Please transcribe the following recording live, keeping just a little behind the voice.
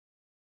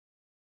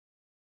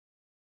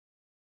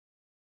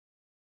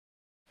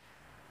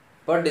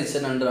For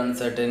decision under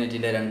uncertainty,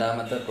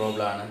 രണ്ടാമത്തെ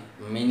problem ആണ്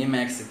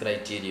minimax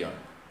criterion.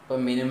 അപ്പോൾ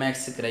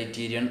മിനിമാക്സ്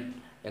ക്രൈറ്റീരിയൻ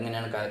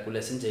എങ്ങനെയാണ്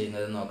കാൽക്കുലേഷൻ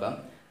ചെയ്യുന്നത് നോക്കാം.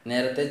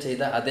 നേരത്തെ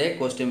ചെയ്ത അതേ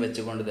ക്വസ്റ്റ്യൻ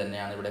വെച്ചുകൊണ്ട്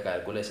തന്നെയാണ് ഇവിടെ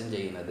കാൽക്കുലേഷൻ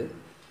ചെയ്യുന്നത്.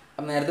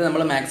 അപ്പം നേരത്തെ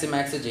നമ്മൾ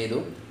മാക്സിമാക്സ് ചെയ്തു,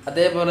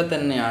 അതേപോലെ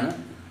തന്നെയാണ്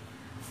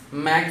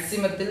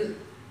മാക്സിമത്തിൽ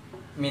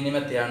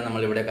മിനിമത്തെയാണ്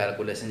നമ്മളിവിടെ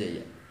കാൽക്കുലേഷൻ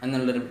ചെയ്യുക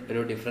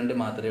എന്നുള്ളൊരു ഡിഫറൻറ്റ്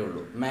മാത്രമേ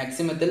ഉള്ളൂ.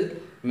 മാക്സിമത്തിൽ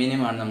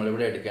മിനിമമാണ്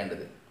നമ്മളിവിടെ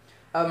എടുക്കേണ്ടത്.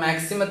 ആ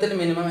മാക്സിമത്തിൽ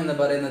മിനിമം എന്ന്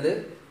പറയുന്നത്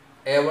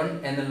A1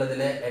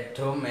 എന്നുള്ളതിലെ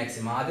ഏറ്റവും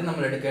മാക്സിമം. ആദ്യം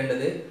നമ്മൾ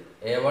എടുക്കേണ്ടത്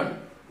A1,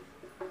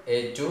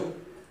 A2,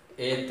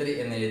 A3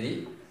 എന്ന് എഴുതി.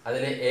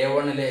 അതിലെ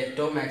A1ലെ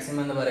ഏറ്റവും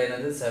മാക്സിമം എന്ന്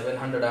പറയുന്നത്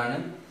 700 ആണ്.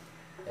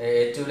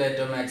 A2ലെ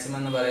ഏറ്റവും മാക്സിമം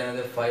എന്ന്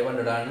പറയുന്നത്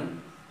 500 ആണ്.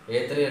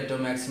 A3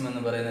 ഏറ്റവും മാക്സിമം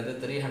എന്ന് പറയുന്നത്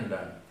 300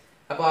 ആണ്.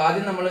 അപ്പോൾ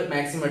ആദ്യം നമ്മൾ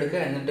മാക്സിമം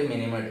എടുക്കുക, എന്നിട്ട്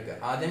മിനിമം എടുക്കുക.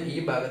 ആദ്യം ഈ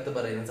ഭാഗത്ത്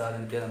പറയുന്ന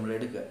സാധനത്തെ നമ്മൾ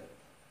എടുക്കുക.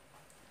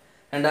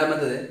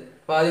 രണ്ടാമത്തത്,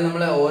 അപ്പോൾ ആദ്യം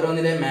നമ്മൾ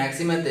ഓരോന്നിലെ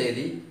മാക്സിമത്തെ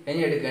എഴുതി,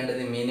 ഇനി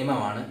എടുക്കേണ്ടത് മിനിമം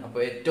ആണ്. അപ്പോൾ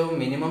ഏറ്റവും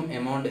മിനിമം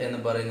എമൗണ്ട് എന്ന്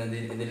പറയുന്നത്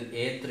ഇതിൽ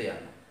A3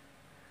 ആണ്.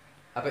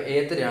 അപ്പോൾ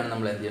A3 ആണ്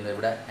നമ്മൾ എന്ത് ചെയ്യുന്നത്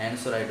ഇവിടെ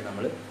ആൻസർ ആയിട്ട്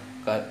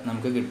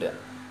നമുക്ക് കിട്ടുക.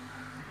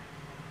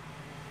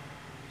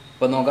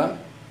 അപ്പോൾ നോക്കാം,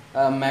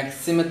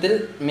 മാക്സിമത്തിൽ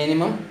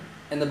മിനിമം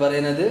എന്ന്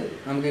പറയുന്നത്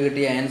നമുക്ക്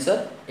കിട്ടിയ ആൻസർ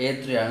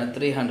A3 ആണ്,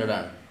 300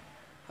 ആണ്.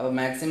 അപ്പോൾ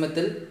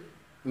മാക്സിമത്തിൽ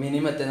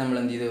മിനിമത്തെ നമ്മൾ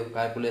എന്ത് ചെയ്തു,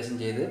 കാൽക്കുലേഷൻ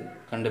ചെയ്ത്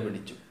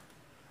കണ്ടുപിടിച്ചു.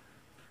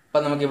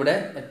 അപ്പം നമുക്കിവിടെ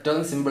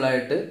ഏറ്റവും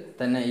സിമ്പിളായിട്ട്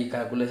തന്നെ ഈ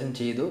കാൽക്കുലേഷൻ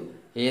ചെയ്തു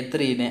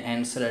A3നെ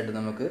ആൻസറായിട്ട്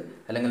നമുക്ക്,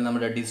 അല്ലെങ്കിൽ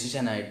നമ്മുടെ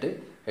ഡിസിഷനായിട്ട്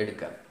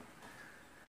എടുക്കാം.